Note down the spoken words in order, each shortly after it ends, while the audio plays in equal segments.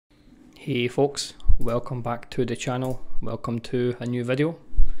Hey folks, welcome back to the channel. Welcome to a new video.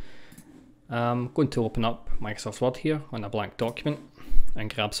 I'm going to open up Microsoft Word here on a blank document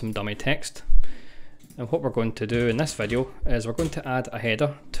and grab some dummy text. And what we're going to do in this video is we're going to add a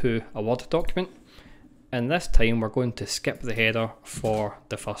header to a Word document. And this time we're going to skip the header for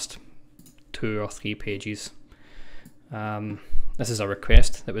the first 2 or 3 pages. This is a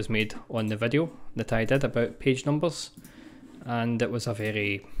request that was made on the video that I did about page numbers, and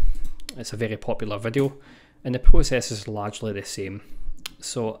it's a very popular video, and the process is largely the same.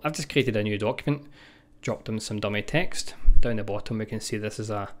 So I've just created a new document, dropped in some dummy text. Down the bottom we can see this is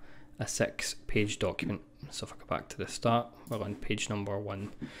a 6-page document. So if I go back to the start, we're on page number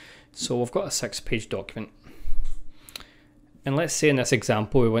 1. So we've got a 6-page document. And let's say in this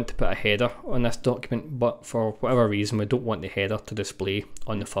example we want to put a header on this document, but for whatever reason we don't want the header to display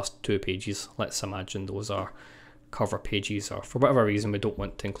on the first 2 pages. Let's imagine those are cover pages, or for whatever reason we don't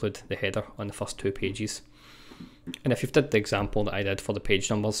want to include the header on the first 2 pages. And if you've did the example that I did for the page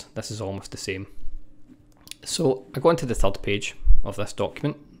numbers, this is almost the same. So I go into the 3rd page of this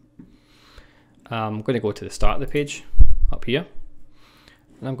document. I'm going to go to the start of the page up here,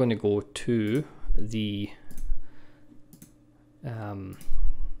 and I'm going to go to the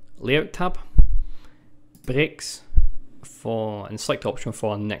layout tab, breaks, and select the option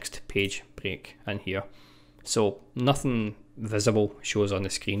for next page break in here. So nothing visible shows on the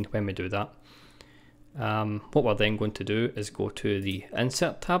screen when we do that. What we're then going to do is go to the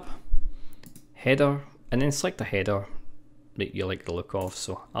insert tab, header, and then select a header that you like the look of.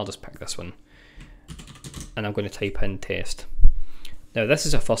 So I'll just pick this one, and I'm going to type in test. Now this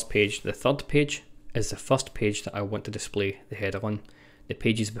is a first page. The 3rd page is the first page that I want to display the header on. The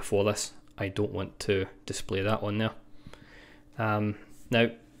pages before this, I don't want to display that on there.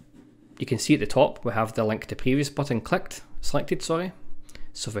 Now you can see at the top we have the link to previous button selected. So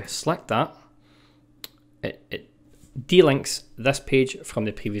if I select that, it delinks this page from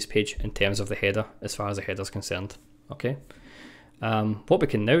the previous page in terms of the header, as far as the header is concerned. Okay. What we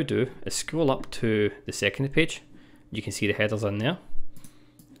can now do is scroll up to the 2nd page. You can see the headers in there.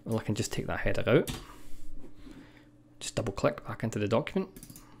 Well, I can just take that header out, just double click back into the document,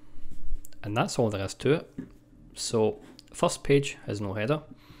 and that's all there is to it. So first page has no header,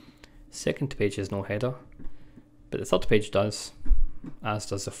 2nd page has no header, but the 3rd page does, as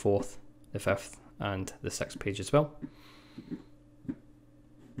does the 4th, the 5th, and the 6th page as well.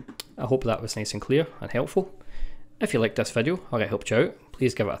 I hope that was nice and clear and helpful. If you liked this video or it helped you out,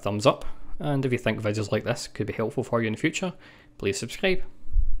 please give it a thumbs up, and if you think videos like this could be helpful for you in the future, please subscribe.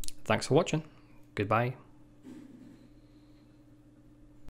 Thanks for watching. Goodbye.